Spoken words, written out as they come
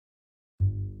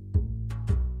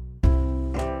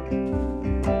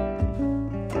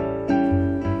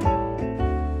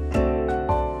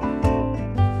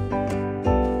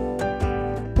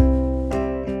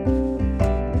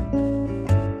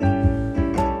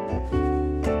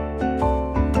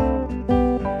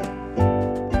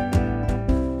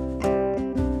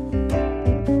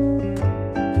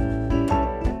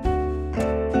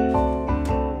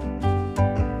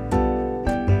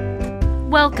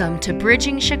Welcome to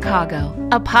Bridging Chicago,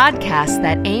 a podcast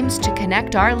that aims to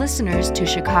connect our listeners to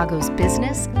Chicago's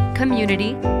business,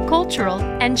 community, cultural,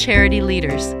 and charity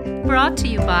leaders. Brought to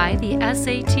you by the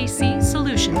SATC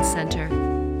Solutions Center.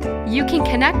 You can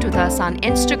connect with us on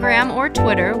Instagram or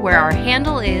Twitter, where our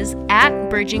handle is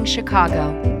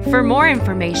 @BridgingChicago. For more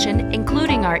information,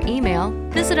 including our email,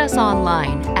 visit us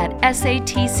online at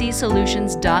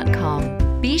satcsolutions.com.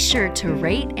 Be sure to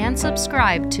rate and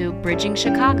subscribe to Bridging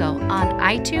Chicago on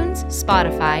iTunes,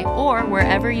 Spotify, or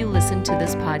wherever you listen to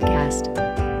this podcast.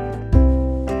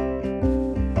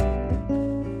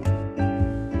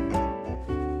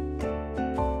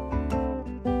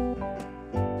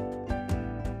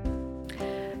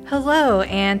 Hello,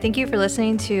 and thank you for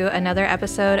listening to another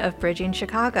episode of Bridging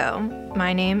Chicago.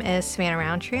 My name is Savannah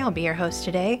Roundtree. I'll be your host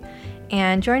today.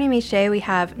 And joining me today, we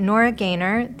have Nora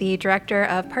Gaynor, the Director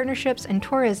of Partnerships and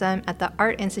Tourism at the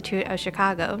Art Institute of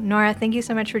Chicago. Nora, thank you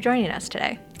so much for joining us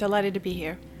today. Delighted to be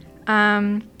here.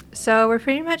 So we're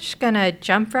pretty much going to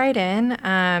jump right in.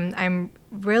 I'm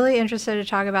really interested to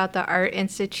talk about the Art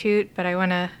Institute, but I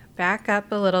want to back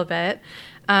up a little bit.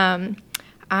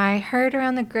 I heard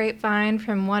around the grapevine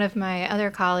from one of my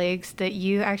other colleagues that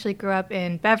you actually grew up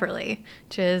in Beverly,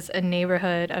 which is a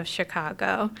neighborhood of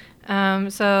Chicago.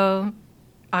 So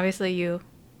obviously you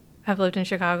have lived in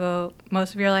Chicago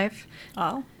most of your life.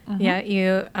 Oh. Mm-hmm. Yeah,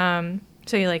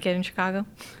 so you like it in Chicago?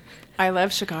 I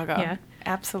love Chicago. Yeah.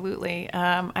 Absolutely.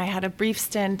 I had a brief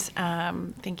stint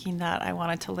thinking that I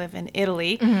wanted to live in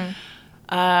Italy. Mm-hmm.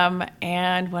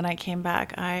 And when I came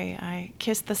back, I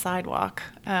kissed the sidewalk.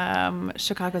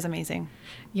 Chicago's amazing.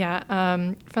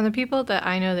 Yeah. From the people that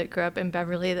I know that grew up in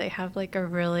Beverly, they have like a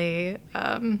really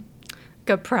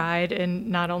good pride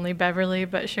in not only Beverly,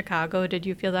 but Chicago. Did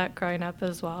you feel that growing up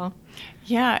as well?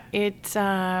 Yeah, it's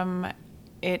the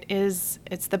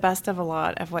best of a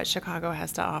lot of what Chicago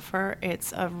has to offer.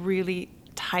 It's a really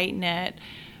tight-knit,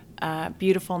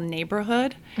 beautiful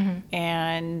neighborhood, mm-hmm.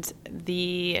 and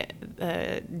the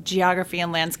geography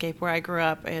and landscape where I grew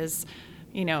up is,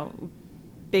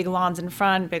 big lawns in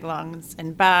front, big lawns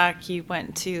in back. You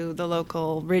went to the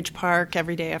local Ridge Park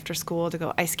every day after school to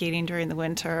go ice skating during the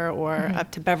winter, or mm-hmm.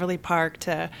 up to Beverly Park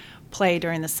to play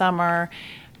during the summer.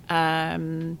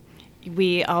 We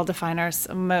all define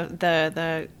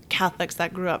the Catholics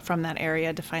that grew up from that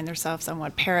area define themselves on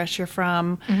what parish you're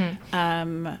from.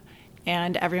 Mm-hmm.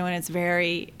 And everyone is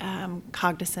very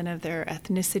cognizant of their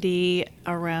ethnicity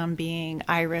around being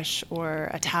Irish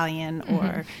or Italian, mm-hmm.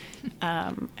 or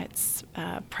it's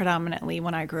predominantly,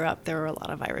 when I grew up, there were a lot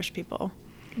of Irish people.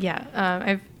 Yeah,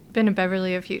 I've been to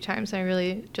Beverly a few times. I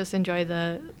really just enjoy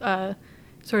the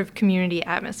sort of community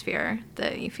atmosphere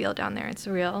that you feel down there. It's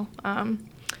a real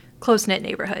close-knit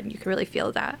neighborhood. You can really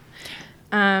feel that.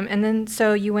 And then,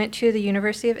 so you went to the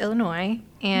University of Illinois,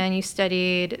 and you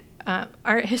studied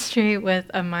art history with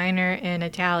a minor in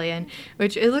Italian,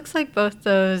 which it looks like both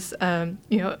those,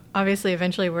 obviously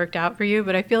eventually worked out for you,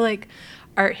 but I feel like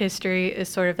art history is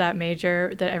sort of that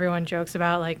major that everyone jokes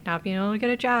about, like not being able to get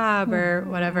a job or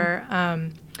whatever.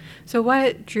 So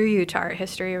what drew you to art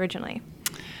history originally?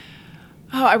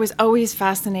 Oh, I was always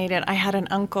fascinated. I had an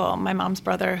uncle, my mom's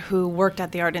brother, who worked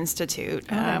at the Art Institute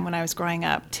when I was growing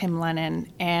up, Tim Lennon,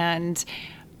 and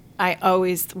I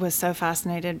always was so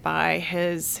fascinated by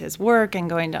his work and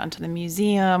going down to the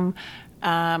museum.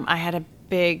 I had a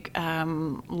big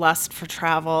lust for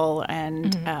travel,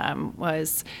 and mm-hmm.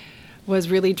 was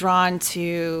really drawn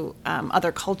to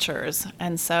other cultures.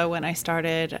 And so when I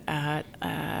started at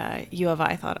U of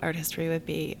I thought art history would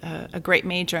be a great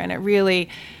major. And it really,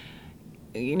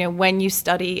 when you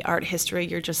study art history,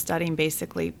 you're just studying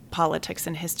basically politics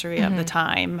and history mm-hmm. of the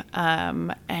time.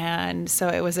 And so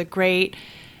it was a great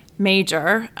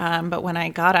major, but when I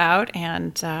got out,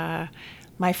 and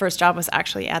my first job was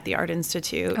actually at the Art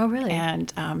Institute. Oh, really?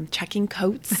 And checking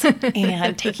coats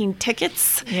and taking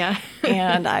tickets. Yeah.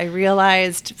 And I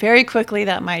realized very quickly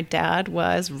that my dad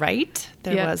was right.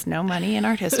 There Yeah. was no money in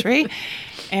art history.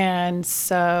 And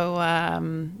so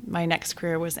my next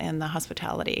career was in the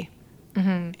hospitality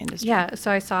mm-hmm. industry. Yeah, so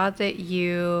I saw that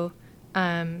you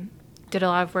did a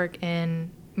lot of work in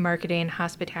marketing,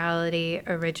 hospitality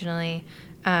originally.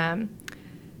 I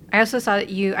also saw that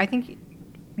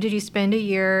did you spend a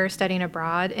year studying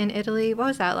abroad in Italy? What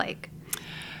was that like?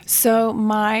 So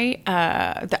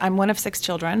I'm one of 6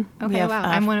 children. Okay, wow.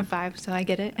 I'm one of 5, so I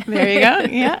get it. There you go.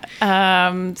 Yeah.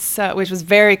 Which was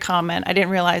very common. I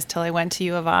didn't realize till I went to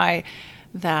U of I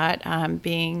that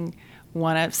being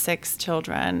one of 6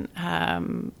 children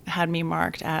had me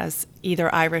marked as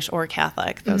either Irish or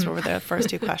Catholic. Those were the first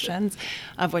 2 questions,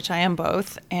 of which I am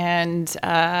both. And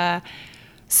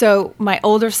So my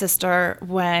older sister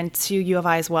went to U of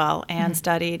I as well and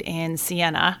studied in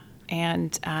Siena.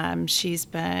 And she's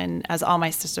been, as all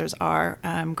my sisters are,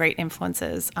 great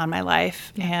influences on my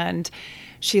life. Yeah. And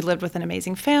she lived with an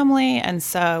amazing family. And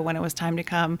so when it was time to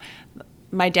come,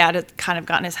 my dad had kind of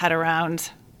gotten his head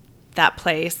around that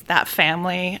place, that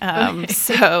family.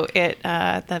 So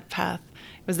the path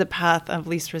was the path of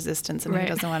least resistance, and he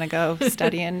doesn't want to go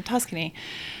study in Tuscany.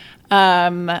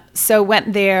 So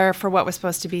went there for what was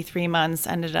supposed to be 3 months,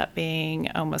 ended up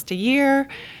being almost a year,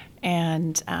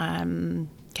 and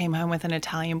came home with an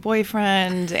Italian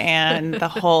boyfriend and the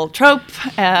whole trope.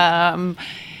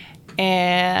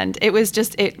 And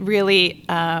it really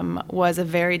was a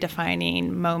very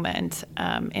defining moment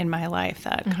in my life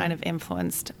that kind of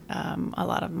influenced a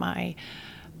lot of my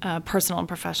personal and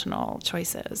professional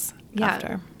choices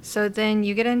after. So then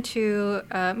you get into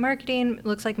marketing,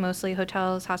 looks like mostly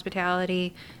hotels,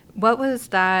 hospitality. What was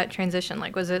that transition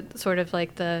like? Was it sort of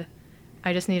like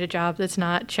I just need a job that's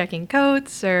not checking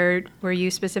coats, or were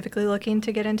you specifically looking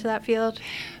to get into that field?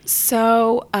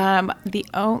 So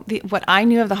what I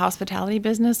knew of the hospitality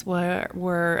business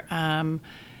were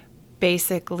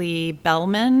basically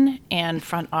bellmen and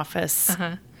front office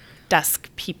desk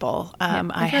people.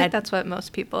 I feel like that's what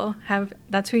most people have.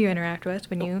 That's who you interact with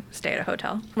when you stay at a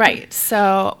hotel. Right.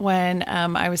 So when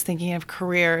I was thinking of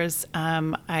careers,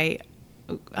 I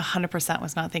 100%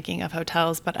 was not thinking of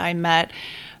hotels, but I met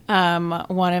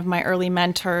one of my early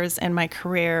mentors in my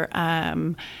career,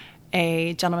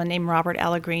 a gentleman named Robert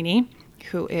Allegrini,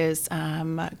 who is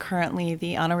currently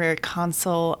the honorary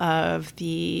consul of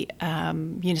the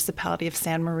municipality of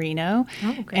San Marino,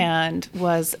 and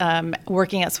was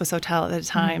working at Swiss Hotel at the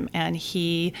time, and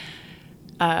he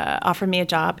offered me a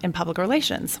job in public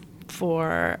relations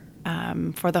for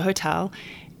the hotel,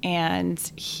 and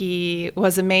he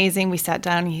was amazing. We sat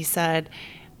down and he said,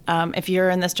 if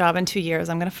you're in this job in 2 years,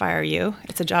 I'm going to fire you.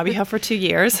 It's a job you have for 2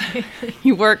 years.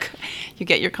 You work, you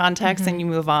get your contacts, and you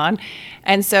move on.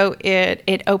 And so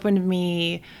it opened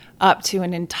me up to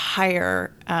an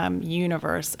entire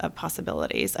universe of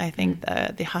possibilities. I think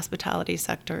the hospitality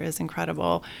sector is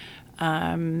incredible.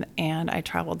 And I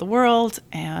traveled the world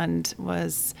and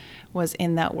was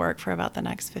in that work for about the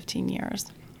next 15 years.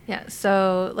 Yeah,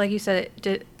 so like you said,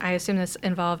 I assume this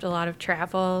involved a lot of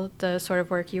travel, the sort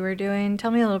of work you were doing. Tell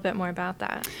me a little bit more about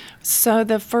that. So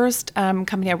the first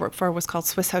company I worked for was called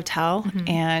Swiss Hotel,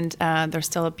 and there's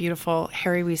still a beautiful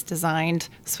Harry Weiss designed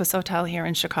Swiss Hotel here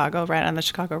in Chicago, right on the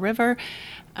Chicago River.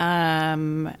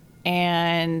 And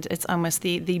it's almost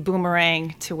the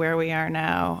boomerang to where we are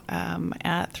now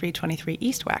at 323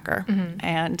 East Wacker.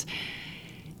 And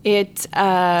it...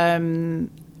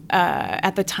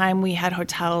 at the time, we had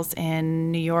hotels in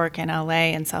New York and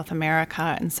LA and South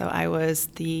America, and so I was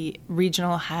the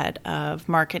regional head of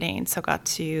marketing, so got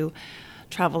to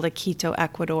travel to Quito,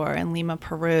 Ecuador, and Lima,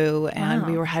 Peru, and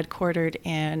we were headquartered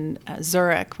in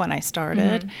Zurich when I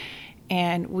started.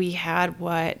 And we had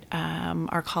what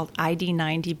are called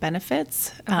ID90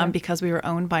 benefits. Because we were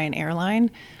owned by an airline,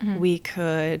 we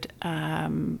could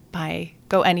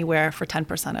go anywhere for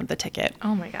 10% of the ticket.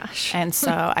 Oh my gosh. And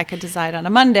so I could decide on a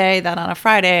Monday that on a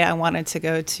Friday I wanted to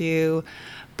go to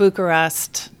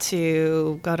Bucharest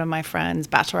to go to my friend's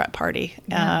bachelorette party.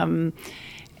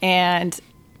 And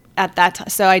at that time,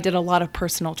 so I did a lot of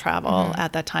personal travel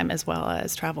at that time as well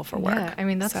as travel for work. Yeah, I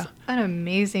mean, that's an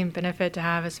amazing benefit to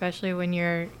have, especially when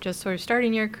you're just sort of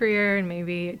starting your career and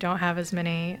maybe don't have as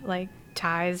many like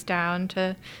ties down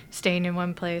to staying in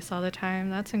one place all the time.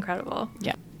 That's incredible.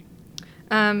 Yeah.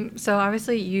 So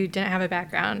obviously you didn't have a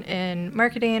background in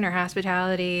marketing or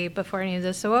hospitality before any of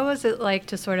this. So what was it like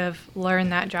to sort of learn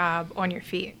that job on your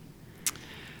feet?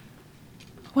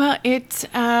 Well,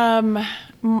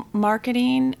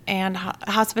 marketing and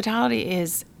hospitality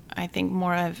is, I think,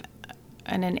 more of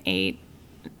an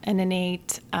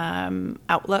innate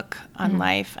outlook on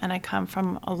life. And I come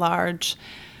from a large,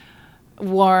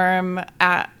 warm,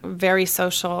 very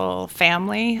social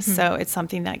family. So it's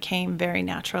something that came very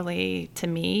naturally to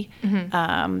me,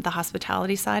 the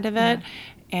hospitality side of it.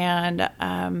 And,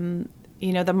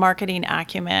 the marketing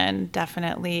acumen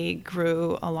definitely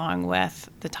grew along with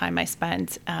the time I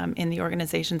spent in the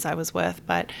organizations I was with.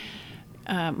 But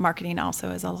marketing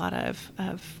also is a lot of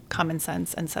common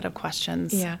sense and set of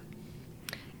questions. Yeah.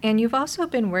 And you've also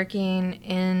been working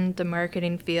in the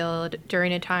marketing field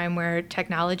during a time where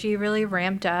technology really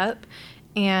ramped up.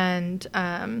 And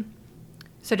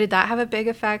so did that have a big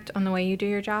effect on the way you do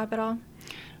your job at all?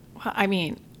 Well, I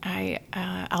mean,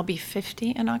 I'll be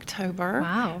 50 in October.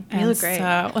 Wow, you look great.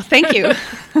 Well, thank you.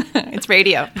 It's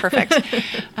radio, perfect.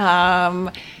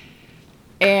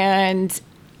 And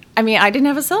I mean, I didn't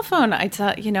have a cell phone. I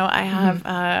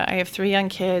have 3 young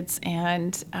kids,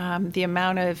 and the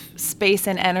amount of space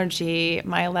and energy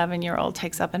my 11-year-old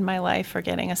takes up in my life for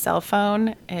getting a cell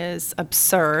phone is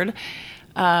absurd.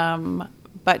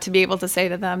 But to be able to say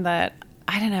to them that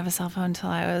I didn't have a cell phone until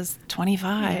I was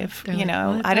 25, Like,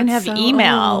 what? I didn't have That's so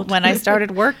email old. when I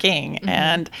started working,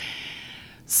 and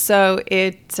so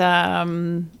it's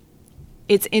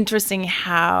interesting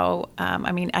how,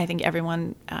 I think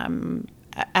everyone,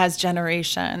 as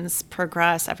generations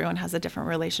progress, everyone has a different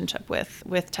relationship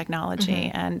with technology.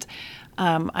 And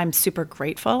I'm super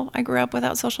grateful I grew up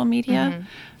without social media.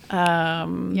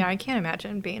 Yeah, I can't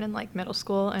imagine being in like middle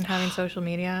school and having social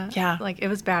media. Yeah. Like it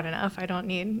was bad enough. I don't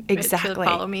need Exactly. it to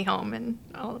follow me home and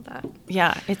all of that.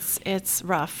 Yeah, it's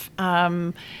rough.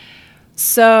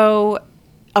 So,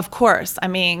 of course,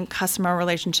 customer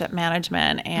relationship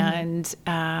management, and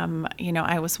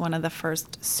I was one of the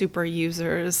first super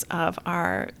users of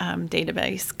our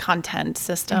database content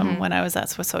system when I was at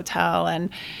Swiss Hotel, and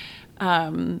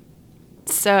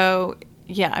so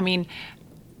yeah,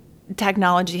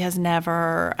 technology I've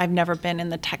never been in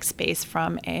the tech space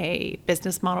from a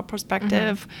business model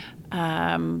perspective,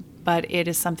 but it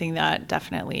is something that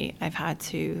definitely I've had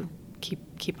to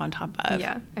keep on top of.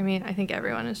 Yeah, I think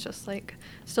everyone is just like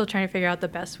still trying to figure out the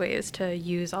best ways to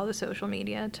use all the social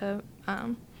media to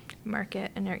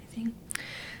market and everything.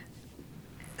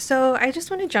 So I just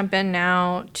want to jump in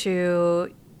now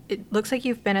to, it looks like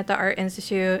you've been at the Art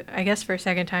Institute, I guess for a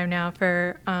second time now,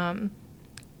 for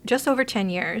just over 10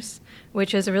 years,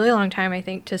 which is a really long time, I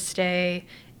think, to stay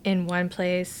in one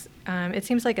place. It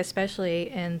seems like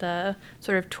especially in the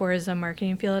sort of tourism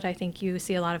marketing field, I think you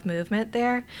see a lot of movement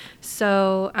there.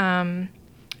 So I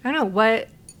don't know, what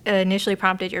initially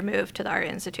prompted your move to the Art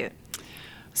Institute?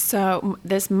 So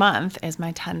this month is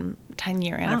my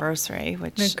 10-year anniversary,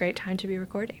 which It's a great time to be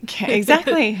recording.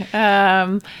 Exactly.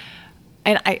 And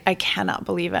I cannot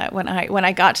believe it. When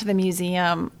I got to the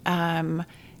museum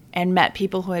and met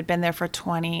people who had been there for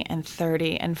 20 and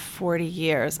 30 and 40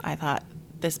 years, I thought,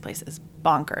 this place is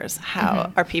bonkers.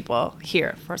 How are people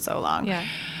here for so long? Yeah.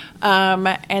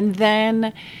 And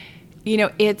then,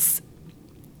 it's,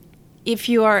 if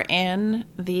you are in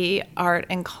the art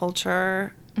and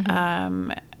culture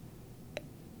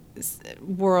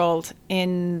world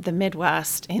in the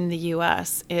Midwest, in the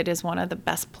U.S., it is one of the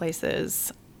best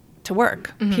places to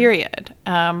work, period.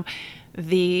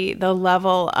 The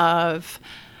level of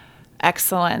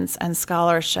excellence and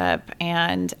scholarship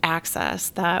and access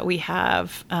that we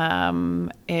have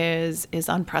is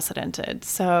unprecedented.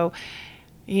 So,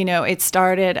 it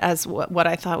started as what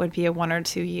I thought would be a 1 or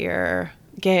 2 year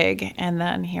gig, and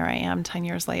then here I am 10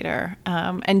 years later.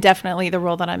 And definitely the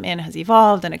role that I'm in has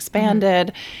evolved and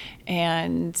expanded,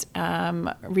 and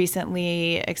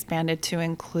recently expanded to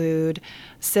include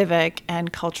civic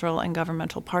and cultural and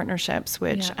governmental partnerships,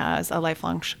 which as a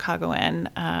lifelong Chicagoan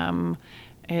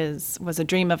was a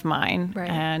dream of mine. Right.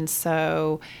 And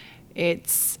so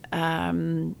it's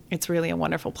really a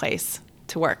wonderful place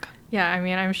to work. Yeah,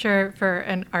 I'm sure for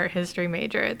an art history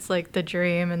major, it's like the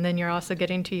dream, and then you're also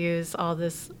getting to use all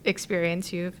this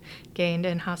experience you've gained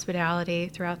in hospitality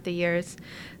throughout the years.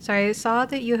 So I saw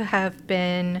that you have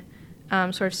been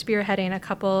sort of spearheading a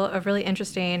couple of really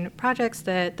interesting projects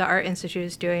that the Art Institute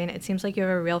is doing. It seems like you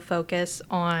have a real focus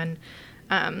on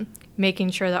making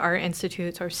sure the Art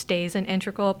Institute sort of stays an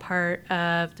integral part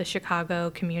of the Chicago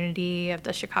community, of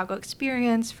the Chicago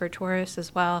experience for tourists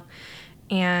as well.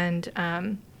 And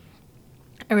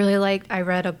I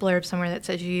read a blurb somewhere that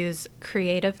says you use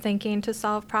creative thinking to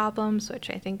solve problems, which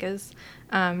I think is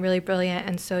really brilliant.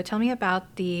 And so tell me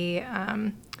about the,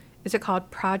 is it called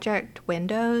Project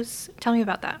Windows? Tell me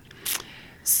about that.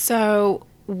 So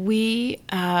we,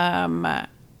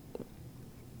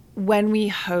 when we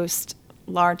host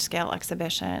large-scale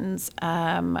exhibitions,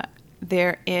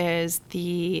 there is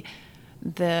the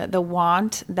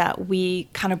want that we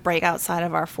kind of break outside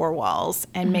of our 4 walls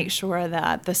and make sure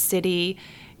that the city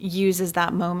uses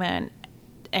that moment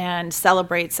and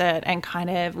celebrates it and kind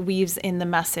of weaves in the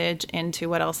message into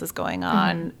what else is going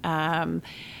on.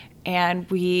 And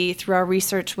through our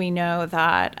research, we know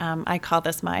that I call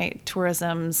this my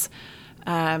tourism's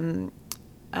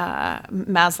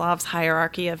Maslow's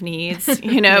hierarchy of needs.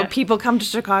 People come to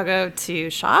Chicago to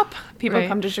shop, people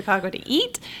come to Chicago to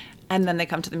eat, and then they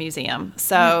come to the museum.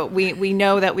 So we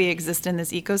know that we exist in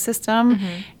this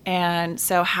ecosystem. And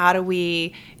so how do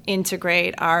we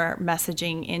integrate our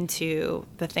messaging into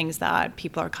the things that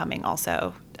people are coming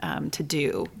also to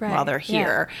do while they're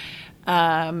here?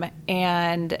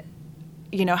 And,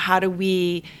 how do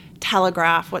we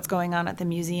telegraph what's going on at the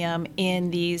museum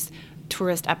in these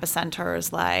tourist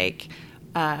epicenters like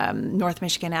North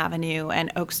Michigan Avenue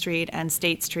and Oak Street and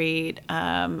State Street,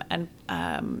 and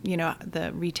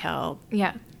the retail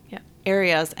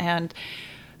areas. And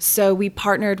so we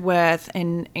partnered with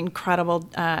an incredible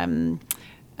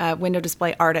window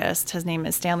display artist. His name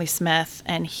is Stanley Smith,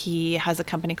 and he has a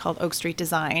company called Oak Street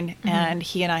Design. And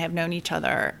he and I have known each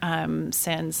other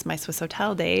since my Swiss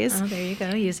Hotel days. Oh, there you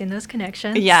go, using those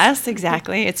connections. Yes,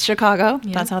 exactly. It's Chicago.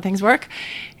 Yeah. That's how things work.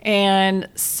 And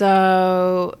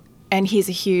so, and he's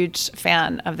a huge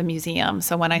fan of the museum.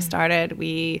 So when I started,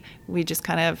 we just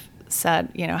kind of said,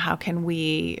 how can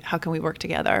we work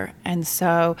together? And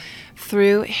so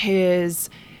through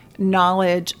his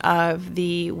knowledge of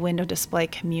the window display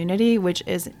community, which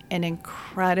is an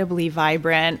incredibly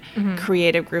vibrant,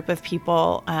 creative group of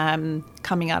people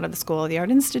coming out of the School of the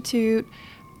Art Institute,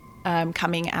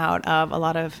 coming out of a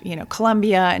lot of,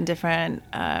 Columbia and different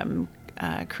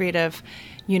creative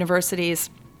universities,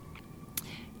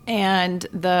 and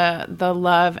the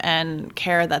love and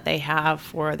care that they have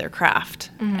for their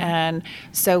craft. And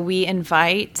so we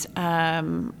invite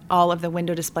all of the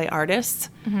window display artists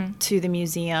to the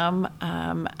museum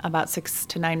about 6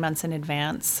 to 9 months in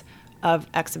advance of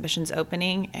exhibitions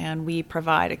opening, and we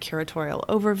provide a curatorial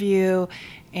overview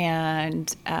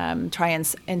and try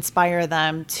and inspire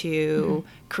them to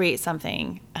create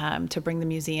something to bring the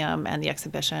museum and the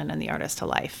exhibition and the artist to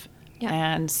life. Yeah.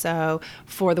 And so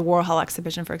for the Warhol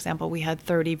exhibition, for example, we had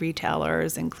 30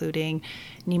 retailers, including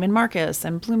Neiman Marcus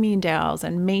and Bloomingdale's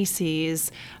and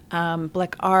Macy's,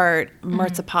 Blick Art,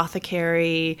 Mertz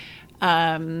Apothecary,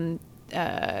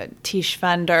 Tisch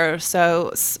Fender,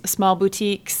 so small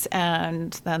boutiques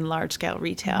and then large-scale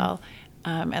retail.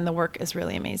 And the work is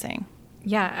really amazing.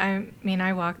 Yeah, I mean,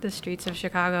 I walk the streets of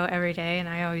Chicago every day, and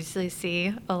I obviously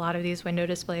see a lot of these window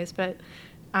displays, but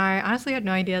I honestly had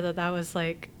no idea that was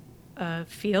like a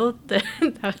field, that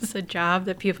was a job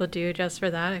that people do just for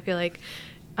that. I feel like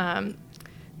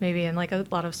maybe in like a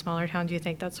lot of smaller towns, you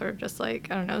think that's sort of just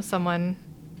like, I don't know, someone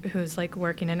who's like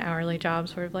working an hourly job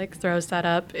sort of like throws that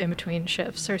up in between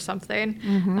shifts or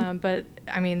something. But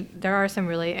I mean, there are some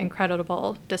really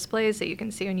incredible displays that you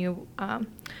can see when you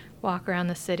walk around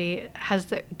the city.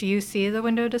 Do you see the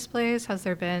window displays? Has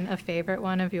there been a favorite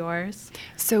one of yours?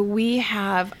 So we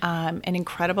have an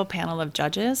incredible panel of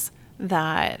judges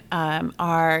that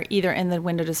are either in the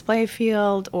window display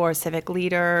field or civic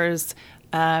leaders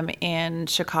in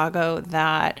Chicago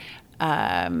that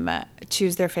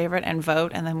choose their favorite and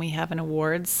vote, and then we have an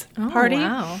awards party.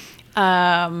 Wow.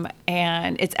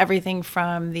 And it's everything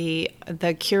from the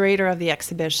curator of the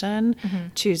exhibition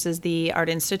chooses the Art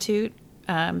Institute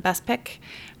best pick,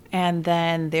 and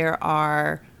then there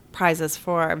are prizes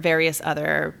for various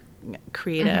other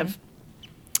creative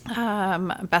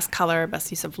best color, best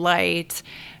use of light,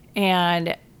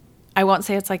 and I won't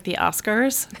say it's like the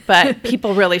Oscars, but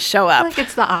people really show up. Like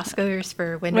it's the Oscars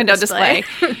for window display.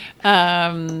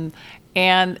 And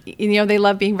they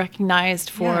love being recognized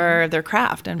for their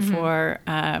craft and for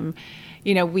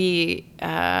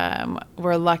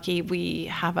we're lucky we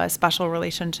have a special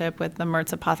relationship with the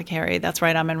Mertz Apothecary that's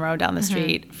right on Monroe down the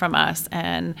street from us,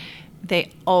 and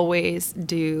they always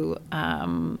do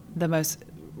the most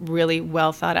really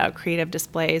well thought out creative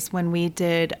displays. When we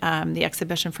did the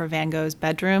exhibition for Van Gogh's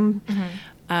bedroom,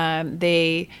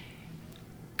 they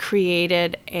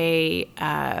created a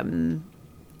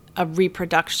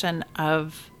reproduction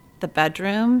of the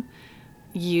bedroom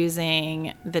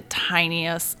using the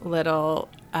tiniest little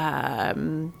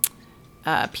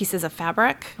pieces of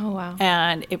fabric. Oh, wow.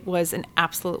 And it was an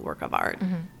absolute work of art.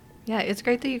 Yeah, it's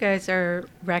great that you guys are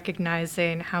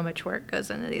recognizing how much work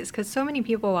goes into these, because so many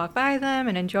people walk by them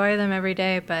and enjoy them every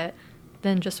day, but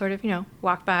then just sort of,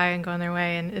 walk by and go on their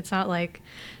way. And it's not like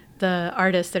the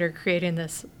artists that are creating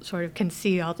this sort of can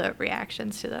see all the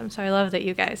reactions to them. So I love that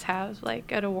you guys have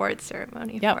like an awards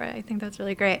ceremony for it. I think that's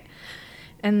really great.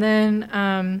 And then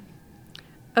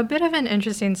a bit of an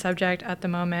interesting subject at the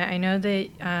moment. I know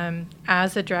that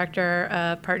as a director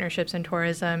of partnerships and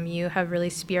tourism, you have really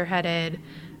spearheaded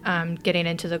getting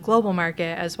into the global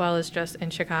market as well as just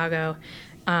in Chicago.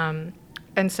 And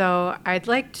so I'd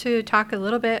like to talk a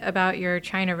little bit about your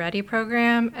China Ready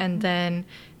program, and then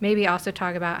maybe also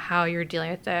talk about how you're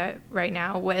dealing with that right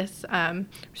now with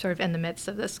sort of in the midst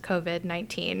of this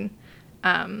COVID-19,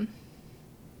 I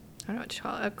don't know what to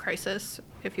call it, a crisis,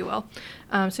 if you will.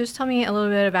 So just tell me a little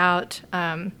bit about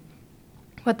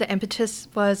what the impetus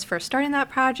was for starting that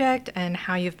project and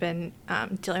how you've been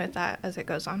dealing with that as it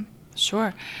goes on.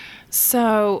 Sure.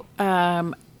 So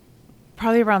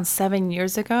probably around 7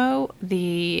 years ago,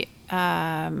 the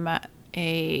To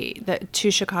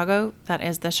Chicago, that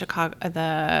is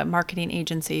the marketing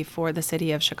agency for the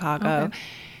city of Chicago,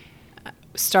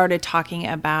 started talking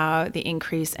about the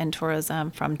increase in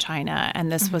tourism from China.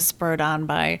 And this was spurred on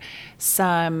by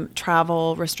some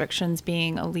travel restrictions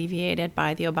being alleviated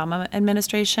by the Obama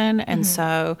administration. And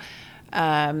so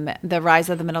the rise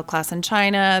of the middle class in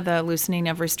China, the loosening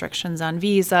of restrictions on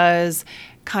visas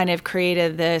kind of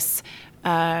created this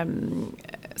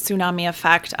tsunami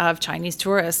effect of Chinese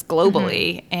tourists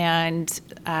globally. And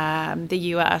the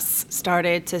U.S.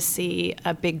 started to see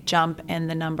a big jump in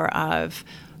the number of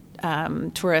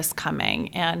tourists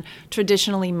coming. And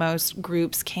traditionally, most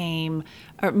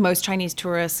Chinese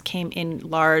tourists came in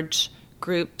large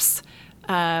groups.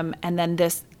 And then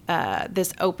this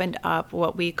opened up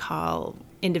what we call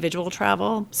individual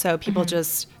travel. So people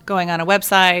just going on a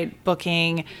website,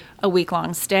 booking a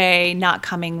week-long stay, not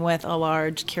coming with a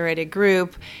large curated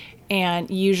group. And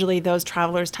usually those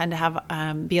travelers tend to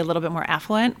have be a little bit more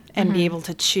affluent and be able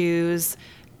to choose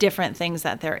different things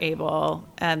that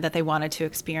that they wanted to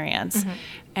experience.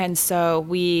 And so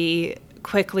we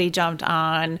quickly jumped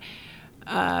on,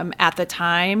 at the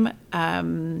time,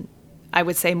 I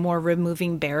would say more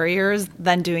removing barriers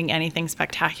than doing anything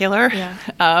spectacular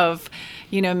of,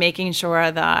 making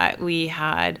sure that we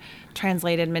had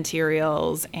translated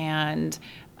materials and,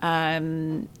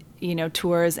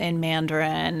 tours in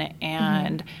Mandarin,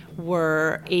 and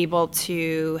were able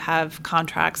to have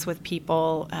contracts with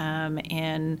people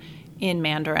in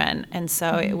Mandarin. And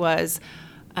so it was,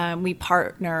 we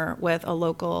partner with a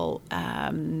local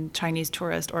Chinese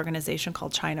tourist organization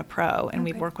called China Pro, and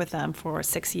we've worked with them for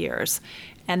 6 years.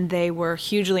 And they were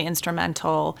hugely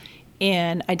instrumental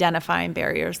in identifying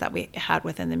barriers that we had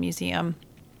within the museum.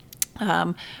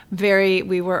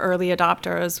 We were early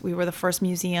adopters. We were the first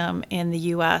museum in the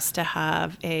U.S. to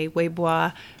have a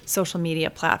Weibo social media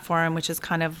platform, which is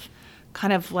kind of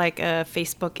like a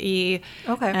Facebook-y.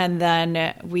 Okay. And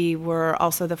then we were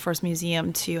also the first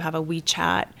museum to have a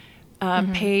WeChat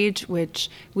page, which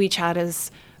WeChat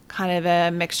is kind of a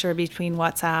mixture between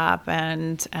WhatsApp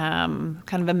and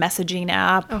kind of a messaging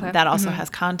app that also has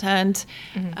content.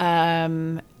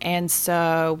 And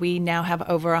so we now have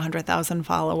over 100,000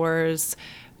 followers,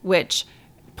 which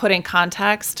put in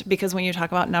context, because when you talk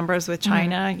about numbers with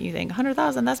China, you think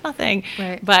 100,000, that's nothing.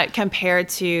 Right. But compared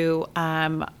to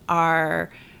the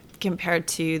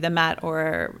Met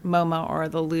or MoMA or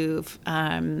the Louvre,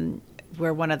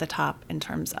 we're one of the top in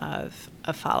terms of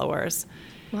followers.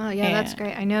 Wow, yeah, that's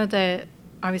great. I know that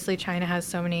obviously China has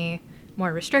so many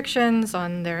more restrictions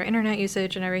on their internet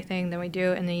usage and everything than we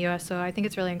do in the U.S., so I think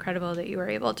it's really incredible that you were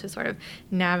able to sort of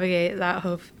navigate that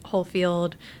whole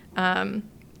field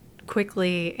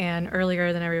quickly and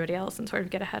earlier than everybody else and sort of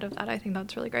get ahead of that. I think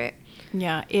that's really great.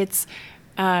 Yeah, it's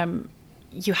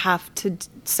you have to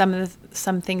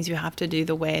some things you have to do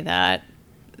the way that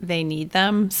they need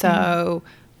them. So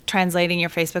translating your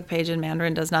Facebook page in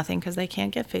Mandarin does nothing because they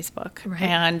can't get Facebook. Right.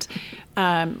 And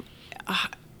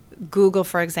Google,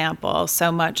 for example,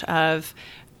 so much of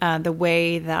the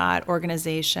way that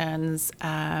organizations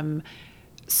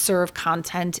serve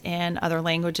content in other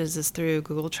languages is through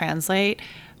Google Translate.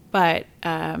 But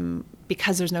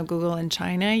because there's no Google in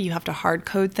China, you have to hard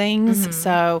code things.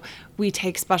 So we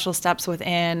take special steps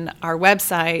within our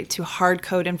website to hard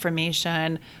code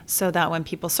information so that when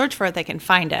people search for it, they can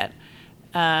find it,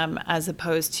 as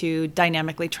opposed to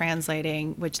dynamically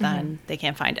translating, which then they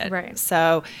can't find it. Right.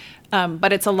 So,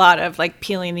 but it's a lot of like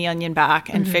peeling the onion back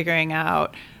and figuring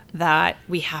out that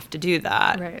we have to do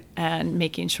that, and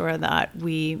making sure that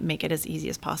we make it as easy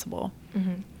as possible.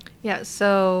 Yeah,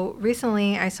 so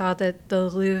recently I saw that the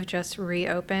Louvre just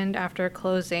reopened after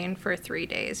closing for 3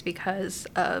 days because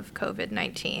of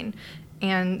COVID-19.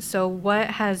 And so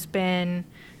what has been,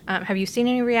 have you seen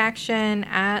any reaction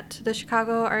at the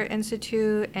Chicago Art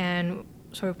Institute, and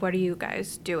sort of what are you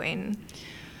guys doing?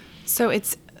 So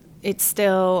it's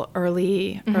still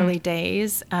early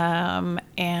days,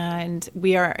 and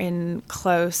we are in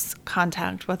close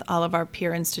contact with all of our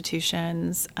peer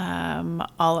institutions,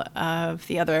 all of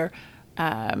the other,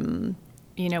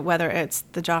 whether it's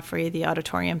the Joffrey, the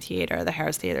Auditorium Theater, the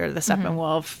Harris Theater, the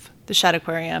Steppenwolf, the Shedd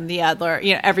Aquarium, the Adler,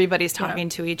 everybody's talking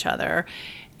to each other.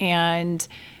 And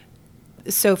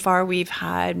so far, we've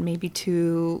had maybe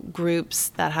 2 groups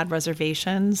that had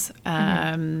reservations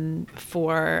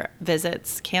for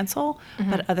visits cancel.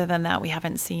 But other than that, we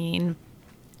haven't seen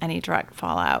any direct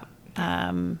fallout.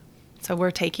 So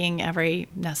we're taking every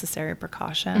necessary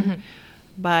precaution.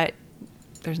 But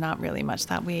there's not really much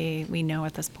that we know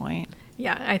at this point.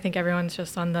 Yeah, I think everyone's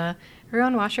just on the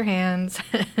everyone wash your hands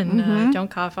and don't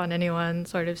cough on anyone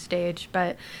sort of stage.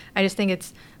 But I just think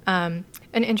it's an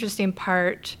interesting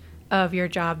part of your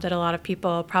job that a lot of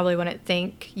people probably wouldn't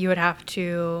think you would have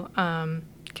to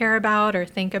care about or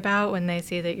think about when they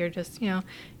see that you're just,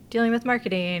 dealing with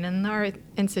marketing and the Art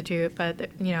Institute. But,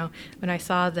 when I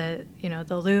saw that,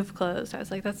 the Louvre closed, I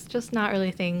was like, that's just not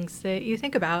really things that you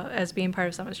think about as being part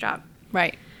of someone's job.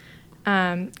 Right.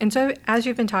 And so as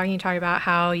you've been talking, you talk about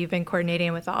how you've been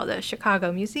coordinating with all the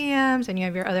Chicago museums and you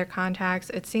have your other contacts.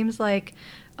 It seems like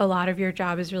a lot of your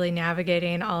job is really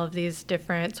navigating all of these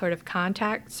different sort of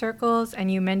contact circles.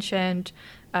 And you mentioned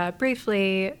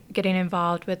briefly getting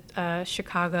involved with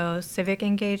Chicago civic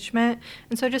engagement.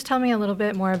 And so just tell me a little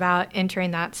bit more about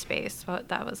entering that space, what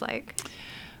that was like.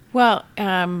 Well,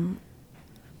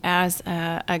 as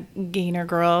a Gaynor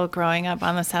girl growing up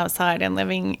on the South Side and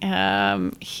living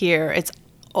here, it's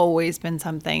always been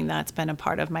something that's been a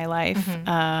part of my life.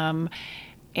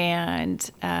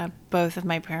 And both of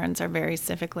my parents are very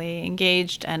civically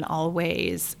engaged and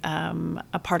always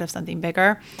a part of something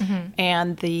bigger.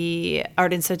 And the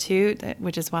Art Institute,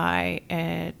 which is why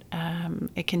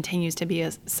it continues to be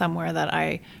somewhere that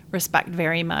I respect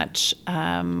very much,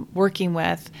 working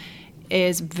with,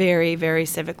 is very, very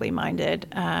civically minded.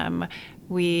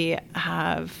 We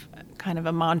have kind of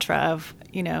a mantra of,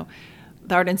 the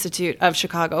Art Institute of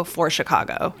Chicago for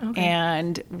Chicago. Okay.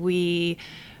 And we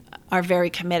are very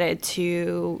committed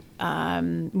to,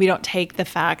 we don't take the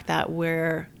fact that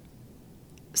we're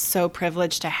so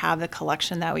privileged to have the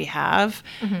collection that we have.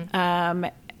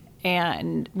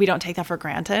 And we don't take that for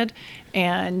granted.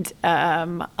 And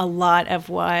a lot of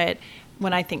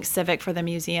when I think civic for the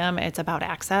museum, it's about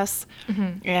access.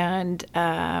 And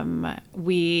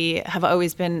we have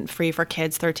always been free for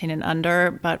kids 13 and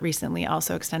under, but recently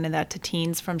also extended that to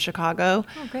teens from Chicago.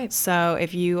 Oh, great. So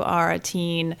if you are a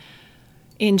teen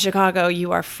in Chicago,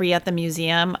 you are free at the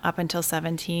museum up until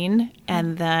 17.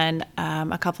 And then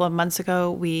a couple of months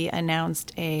ago, we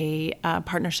announced a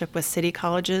partnership with City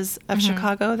Colleges of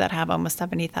Chicago that have almost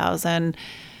 70,000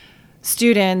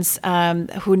 students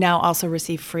who now also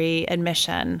receive free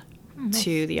admission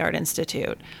to the Art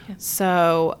Institute. Yeah.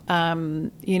 So,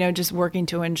 just working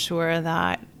to ensure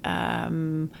that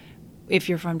if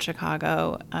you're from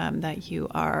Chicago, that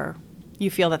you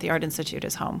feel that the Art Institute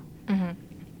is home.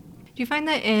 Do you find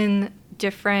that in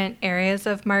different areas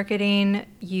of marketing,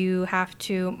 you have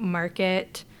to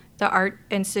market the Art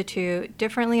Institute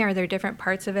differently? Are there different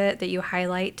parts of it that you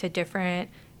highlight to different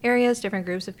areas, different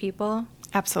groups of people?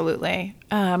 Absolutely.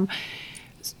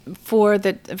 For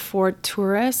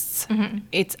tourists,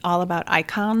 it's all about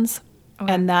icons.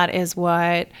 Okay. And that is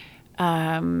what,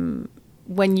 when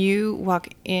you walk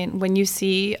in, when you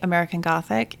see American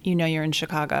Gothic, you're in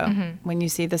Chicago. When you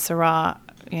see the Seurat,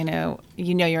 you know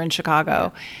you're in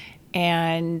Chicago.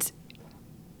 And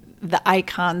the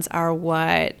icons are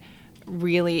what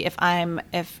really, if I'm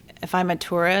a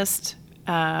tourist,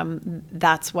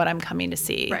 that's what I'm coming to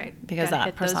see, right? Because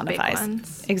that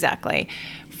personifies. Exactly.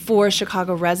 For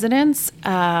Chicago residents,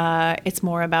 it's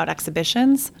more about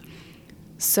exhibitions.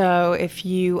 So if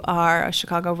you are a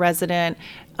Chicago resident,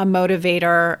 a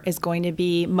motivator is going to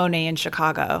be Monet in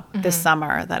Chicago this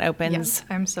summer. That opens. Yes,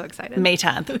 I'm so excited. May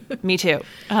 10th. Me too.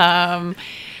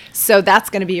 So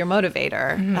that's going to be your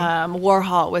motivator.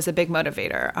 Warhol was a big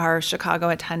motivator. Our Chicago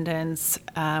attendance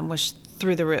was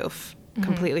through the roof.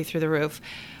 Completely through the roof.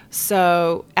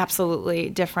 So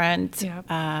absolutely different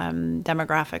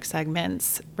demographic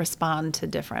segments respond to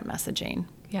different messaging.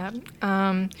 Yeah.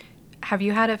 Have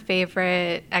you had a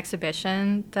favorite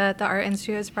exhibition that the Art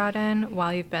Institute has brought in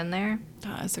while you've been there?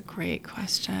 That is a great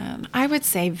question. I would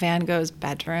say Van Gogh's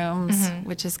bedrooms,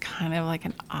 which is kind of like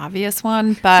an obvious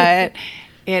one, but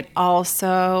it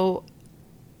also,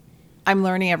 I'm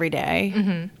learning every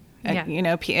day. Yeah.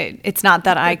 It's not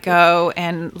that I go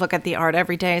and look at the art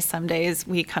every day. Some days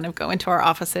we kind of go into our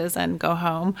offices and go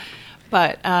home.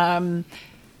 But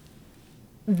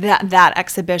that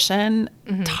exhibition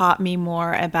taught me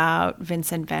more about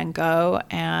Vincent van Gogh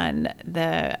and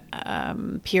the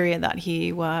period that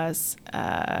he was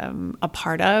a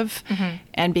part of.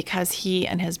 And because he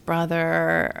and his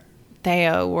brother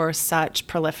Theo were such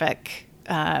prolific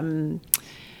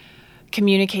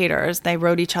communicators, they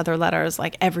wrote each other letters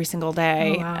like every single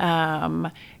day. Oh,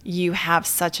 wow. You have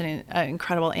such an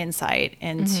incredible insight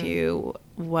into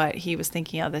what he was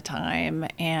thinking at the time.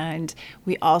 And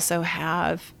we also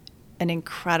have an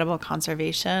incredible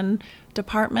conservation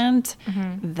department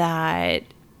that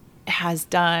has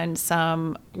done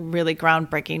some really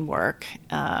groundbreaking work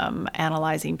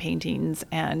analyzing paintings.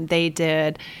 And they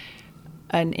did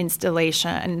an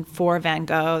installation for Van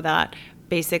Gogh that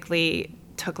basically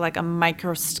took like a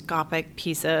microscopic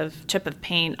chip of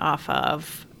paint off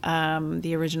of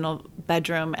the original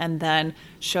bedroom and then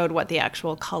showed what the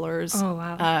actual colors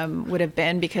would have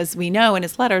been, because we know in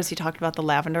his letters he talked about the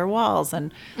lavender walls,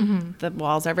 and the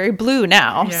walls are very blue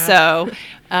now. So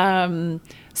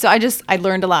I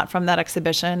learned a lot from that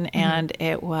exhibition, and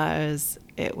it was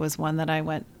one that I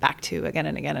went back to again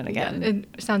and again and again.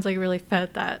 Yeah, it sounds like it really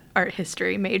fed that art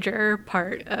history major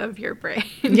part of your brain.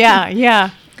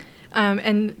 Yeah.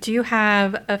 And do you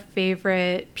have a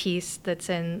favorite piece that's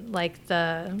in like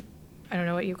the, I don't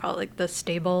know what you call it, like the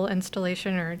stable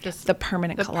installation, or just the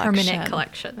permanent collection? Permanent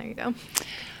collection. There you go.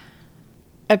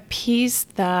 A piece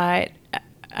that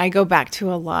I go back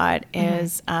to a lot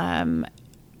is Motley's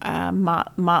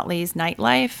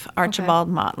Nightlife. Archibald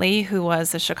Motley, who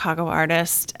was a Chicago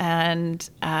artist, and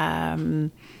the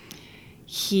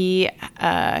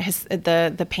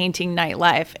painting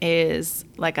Nightlife is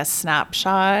like a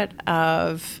snapshot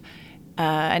of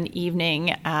an evening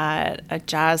at a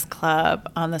jazz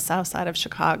club on the south side of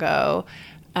Chicago.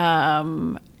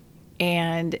 And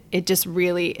it just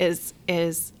really is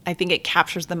I think it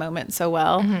captures the moment so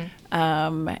well.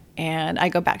 And I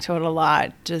go back to it a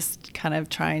lot, just kind of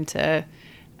trying to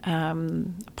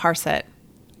parse it.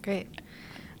 Great.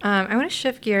 I want to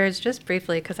shift gears just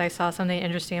briefly because I saw something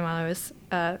interesting while I was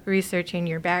researching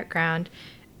your background.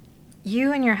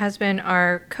 You and your husband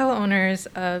are co-owners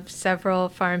of several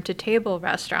farm-to-table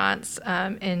restaurants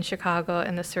in Chicago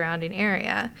and the surrounding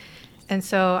area. And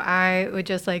so I would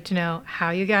just like to know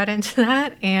how you got into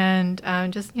that, and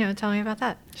just, tell me about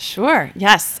that. Sure.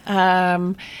 Yes.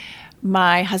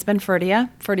 My husband, Ferdia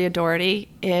Doherty,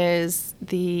 is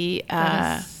the...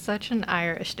 That is such an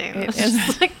Irish name. It's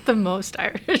just like the most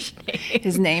Irish name.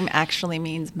 His name actually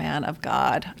means man of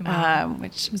God,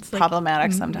 which is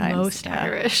problematic sometimes. Most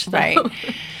Irish, though.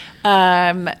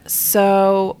 Right.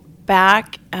 So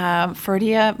back,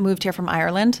 Ferdia moved here from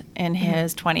Ireland in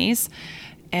his 20s.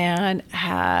 And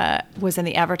was in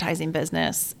the advertising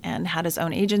business and had his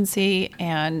own agency.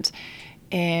 And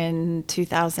in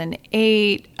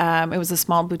 2008, it was a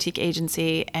small boutique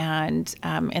agency. And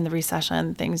in the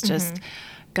recession, things just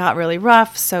got really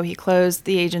rough. So he closed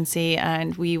the agency,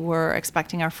 and we were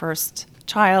expecting our first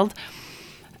child.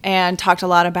 And talked a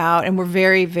lot about, and we're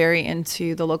very, very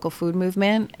into the local food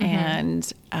movement,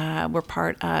 and we're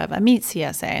part of a meat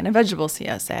CSA and a vegetable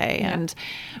CSA, and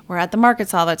we're at the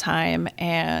markets all the time.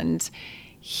 And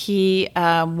he,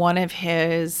 one of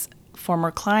his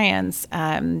former clients,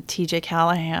 TJ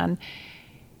Callahan,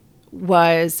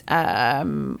 was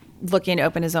looking to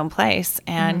open his own place,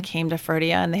 and came to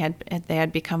Ferdia, and they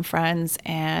had become friends,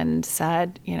 and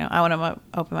said, I want to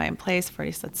open my own place.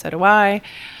 Ferdia said, so do I.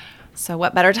 So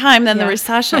what better time than the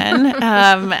recession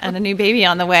and a new baby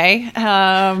on the way?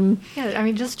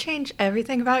 Just change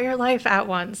everything about your life at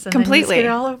once and completely. Then just get it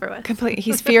all over with. Completely.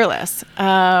 He's fearless.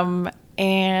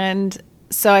 And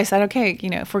so I said, okay,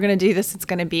 if we're going to do this, it's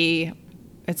going to be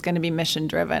mission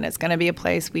driven. It's going to be a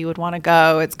place we would want to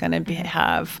go. It's going to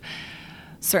have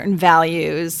certain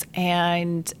values.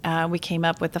 And we came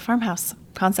up with the farmhouse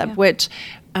concept, which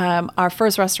our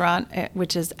first restaurant,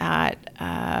 which is at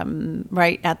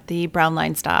right at the Brown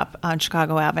Line stop on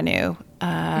Chicago Avenue,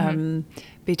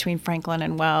 between Franklin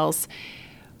and Wells,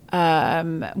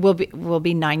 will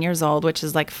be 9 years old, which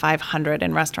is like 500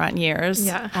 in restaurant years.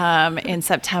 In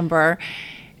September.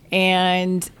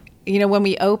 And when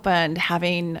we opened,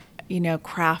 having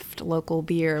craft local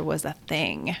beer was a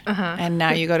thing. And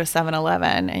now you go to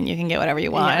 7-Eleven and you can get whatever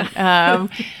you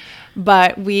want.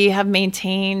 But we have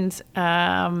maintained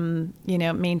our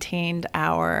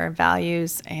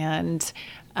values, and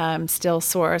still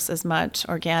source as much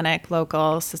organic,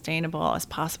 local, sustainable as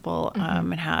possible,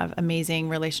 and have amazing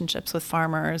relationships with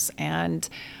farmers and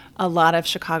a lot of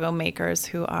Chicago makers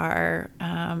who are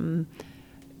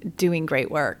doing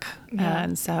great work.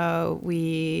 And so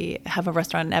we have a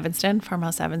restaurant in Evanston,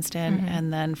 Farmhouse Evanston,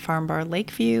 and then Farm Bar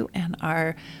Lakeview, and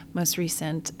our most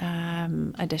recent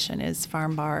addition is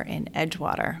Farm Bar in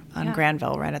Edgewater on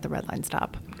Granville, right at the Red Line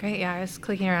stop. Great. I was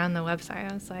clicking around the website.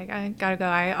 I was like, I gotta go.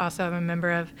 I also am a member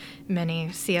of many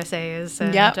CSAs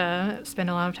and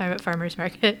spend a lot of time at farmers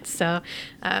markets, so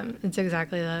it's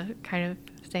exactly the kind of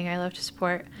thing I love to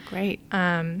support. Great.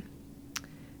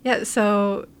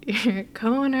 So you're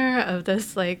co-owner of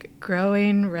this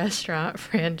growing restaurant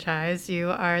franchise. You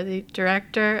are the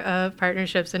director of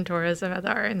partnerships and tourism at the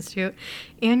Art Institute,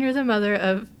 and you're the mother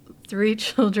of 3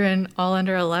 children, all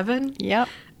under 11. Yep.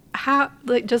 How?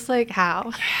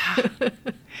 How?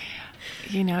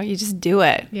 You just do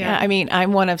it. Yeah. I mean,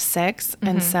 I'm one of 6,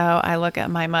 and so I look at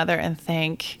my mother and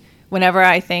think, whenever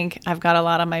I think I've got a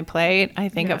lot on my plate, I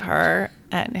think of her,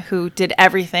 and who did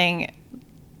everything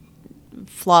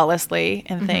flawlessly,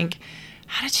 and think,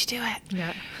 how did she do it?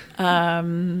 Yeah.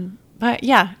 But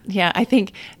yeah, I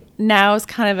think now is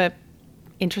kind of a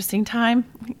interesting time.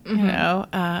 You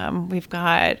know, we've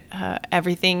got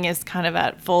everything is kind of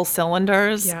at full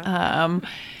cylinders. Yeah.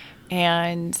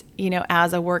 And, you know,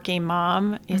 as a working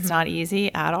mom, it's not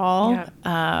easy at all.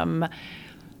 Yeah.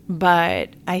 But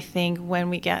I think when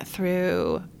we get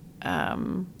through,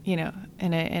 you know,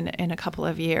 in a couple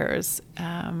of years,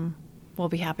 we'll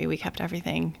be happy we kept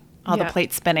everything, all the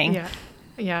plates spinning. Yeah.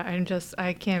 Yeah,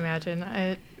 I can't imagine.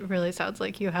 It really sounds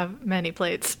like you have many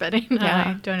plates spinning. Yeah.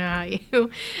 I don't know how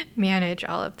you manage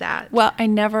all of that. Well,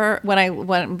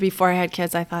 before I had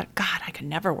kids, I thought, God, I could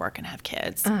never work and have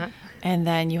kids. And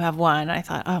then you have one. I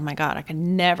thought, oh my God, I could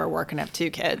never work and have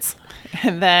 2 kids.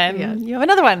 And then you have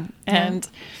another one, and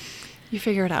you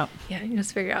figure it out. Yeah, you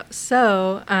just figure it out.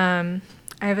 So, I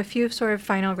have a few sort of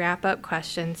final wrap-up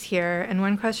questions here. And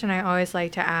one question I always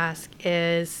like to ask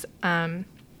is,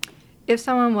 if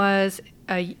someone was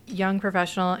a young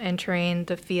professional entering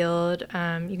the field,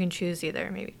 you can choose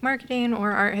either maybe marketing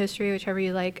or art history, whichever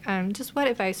you like. Just what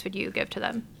advice would you give to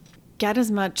them? Get as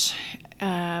much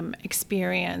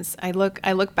experience. I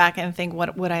look back and think,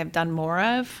 what would I have done more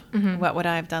of? What would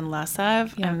I have done less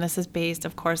of? Yeah. And this is based,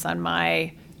 of course, on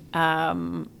my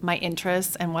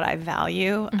interests and what I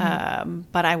value.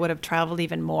 But I would have traveled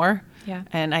even more. Yeah.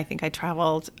 And I think I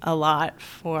traveled a lot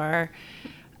for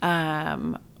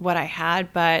what I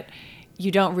had, but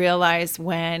you don't realize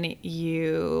when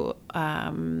you,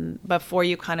 before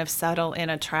you kind of settle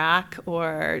in a track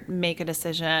or make a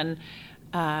decision,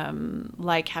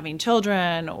 like having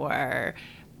children or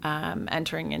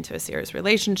entering into a serious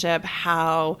relationship,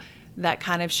 how that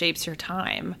kind of shapes your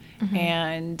time.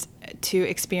 And to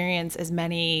experience as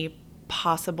many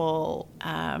possible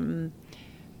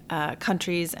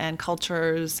countries and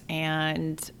cultures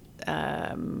and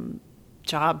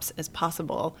jobs as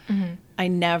possible. I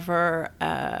never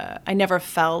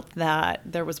felt that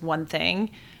there was one thing,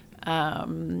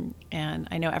 and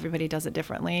I know everybody does it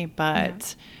differently,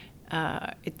 but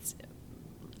it's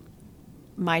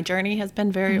my journey has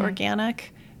been very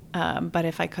organic. But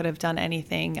if I could have done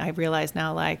anything, I realize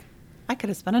now, like, I could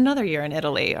have spent another year in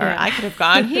Italy, or I could have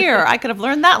gone here, I could have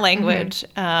learned that language.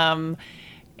 And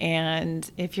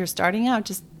if you're starting out,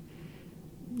 just,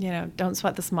 you know, don't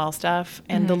sweat the small stuff.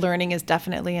 And the learning is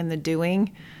definitely in the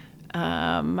doing.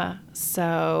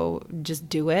 So just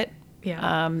do it.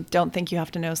 Yeah. Don't think you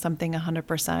have to know something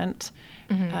 100%,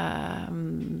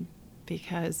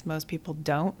 because most people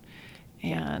don't.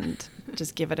 And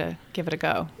just give it a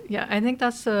go. Yeah, I think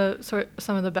that's some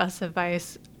of the best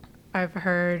advice I've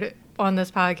heard on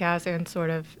this podcast and sort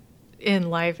of in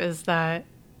life, is that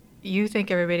you think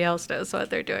everybody else knows what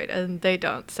they're doing and they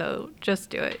don't. So just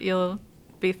do it. You'll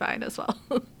be fine as well.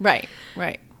 Right.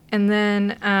 And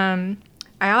then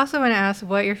I also want to ask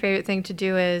what your favorite thing to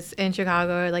do is in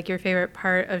Chicago, or like your favorite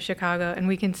part of Chicago. And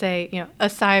we can say, you know,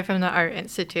 aside from the Art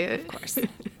Institute. Of course.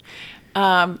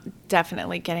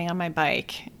 Definitely getting on my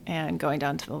bike and going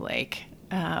down to the lake.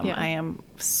 I am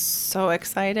so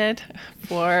excited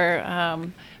for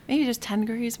maybe just 10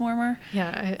 degrees warmer.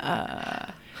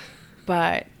 Yeah.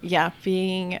 But yeah,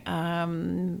 getting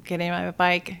on my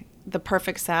bike. The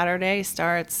perfect Saturday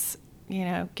starts, you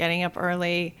know, getting up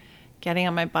early, getting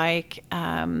on my bike.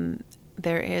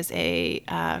 There is a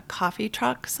coffee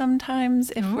truck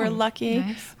sometimes, if we're lucky,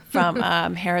 nice. from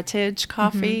Heritage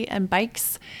Coffee and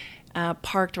Bikes,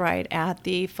 parked right at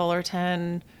the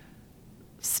Fullerton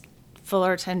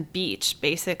Beach,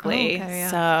 basically. Oh, okay, yeah.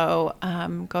 So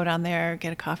go down there,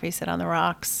 get a coffee, sit on the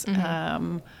rocks.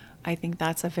 I think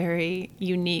that's a very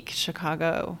unique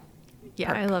Chicago Yeah,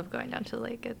 park. I love going down to the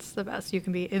lake. It's the best. You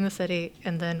can be in the city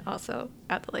and then also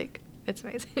at the lake. It's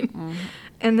amazing.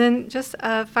 And then just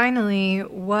finally,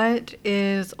 what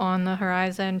is on the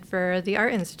horizon for the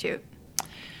Art Institute?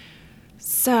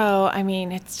 So, I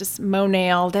mean, it's just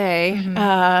Monet all day.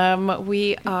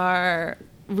 We are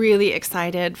really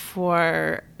excited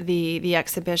for the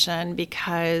exhibition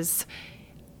because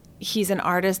he's an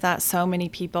artist that so many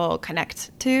people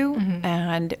connect to,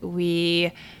 and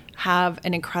we have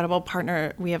an incredible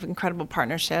partner. We have incredible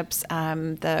partnerships.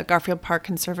 The Garfield Park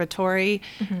Conservatory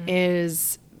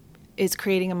is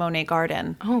creating a Monet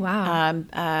garden. Oh, wow.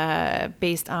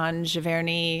 Based on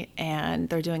Giverny, and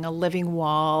they're doing a living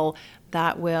wall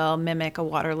that will mimic a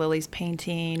water lilies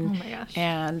painting. Oh my gosh.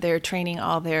 And they're training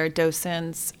all their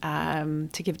docents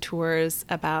to give tours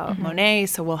about Monet.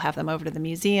 So we'll have them over to the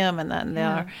museum, and then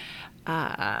they'll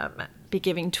be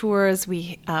giving tours.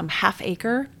 We Half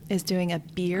Acre is doing a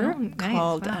beer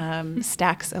called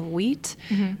Stacks of Wheat,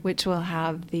 which will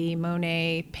have the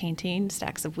Monet painting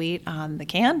Stacks of Wheat on the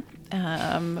can.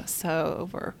 So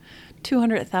over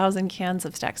 200,000 cans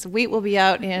of Stax of Wheat will be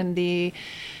out in the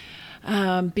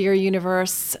beer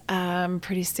universe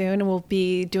pretty soon. And we'll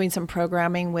be doing some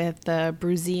programming with the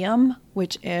Brewseum,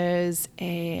 which is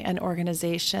an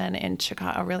organization in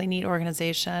Chicago, a really neat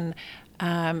organization.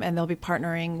 And they'll be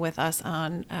partnering with us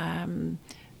on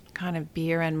kind of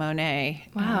beer and Monet.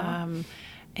 Wow.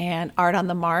 And Art on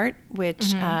the Mart,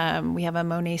 which we have a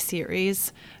Monet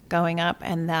series going up,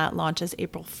 and that launches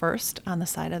April 1st on the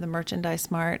side of the Merchandise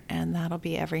Mart, and that'll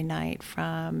be every night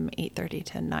from 8:30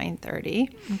 to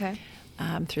 9:30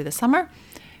 through the summer.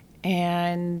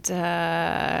 And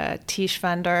Tish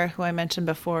Fender, who I mentioned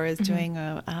before, is doing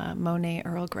a Monet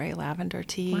Earl Grey lavender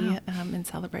tea in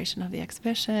celebration of the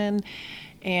exhibition.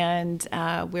 And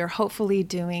we're hopefully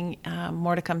doing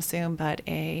more to come soon, but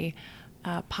a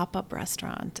pop-up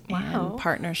restaurant in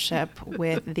partnership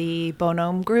with the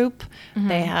Bonhomme Group.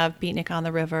 They have Beatnik on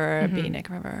the River, Beatnik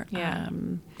River.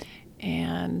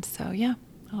 And so,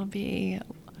 it'll be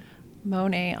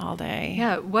Monet all day.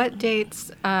 Yeah. What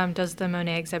dates does the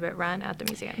Monet exhibit run at the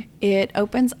museum? It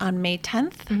opens on May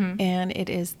 10th, and it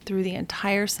is through the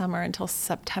entire summer until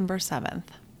September 7th.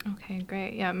 Okay,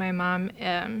 great. Yeah, my mom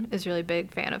is a really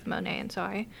big fan of Monet, and so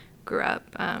I grew up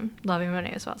loving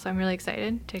Monet as well. So I'm really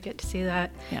excited to get to see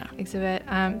that exhibit.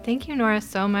 Thank you, Nora,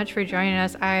 so much for joining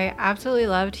us. I absolutely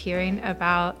loved hearing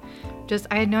about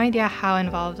I had no idea how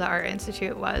involved the Art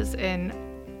Institute was in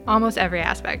almost every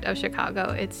aspect of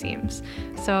Chicago, it seems.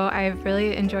 So I've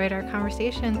really enjoyed our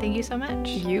conversation. Thank you so much.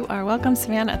 You are welcome,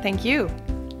 Savannah. Thank you.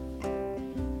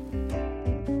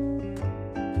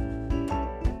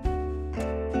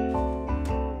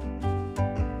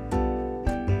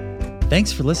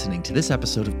 Thanks for listening to this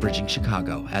episode of Bridging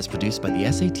Chicago, as produced by the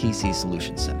SATC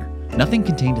Solutions Center. Nothing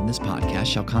contained in this podcast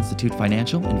shall constitute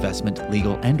financial, investment,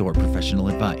 legal, and/or professional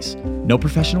advice. No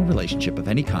professional relationship of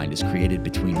any kind is created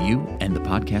between you and the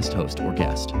podcast host or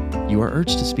guest. You are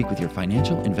urged to speak with your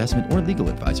financial, investment, or legal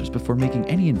advisors before making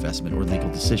any investment or legal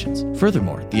decisions.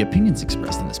 Furthermore, the opinions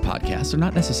expressed in this podcast are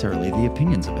not necessarily the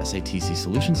opinions of SATC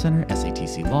Solutions Center,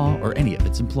 SATC Law, or any of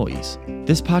its employees.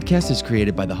 This podcast is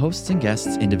created by the hosts and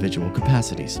guests' individual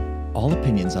capacities. All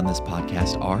opinions on this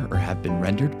podcast are or have been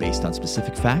rendered based on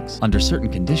specific facts, under certain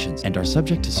conditions, and are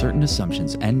subject to certain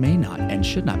assumptions and may not and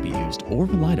should not be used or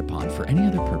relied upon for any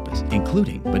other purpose,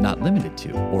 including but not limited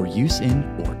to, or use in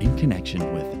or in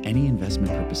connection with any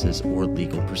investment purposes or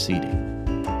legal proceeding.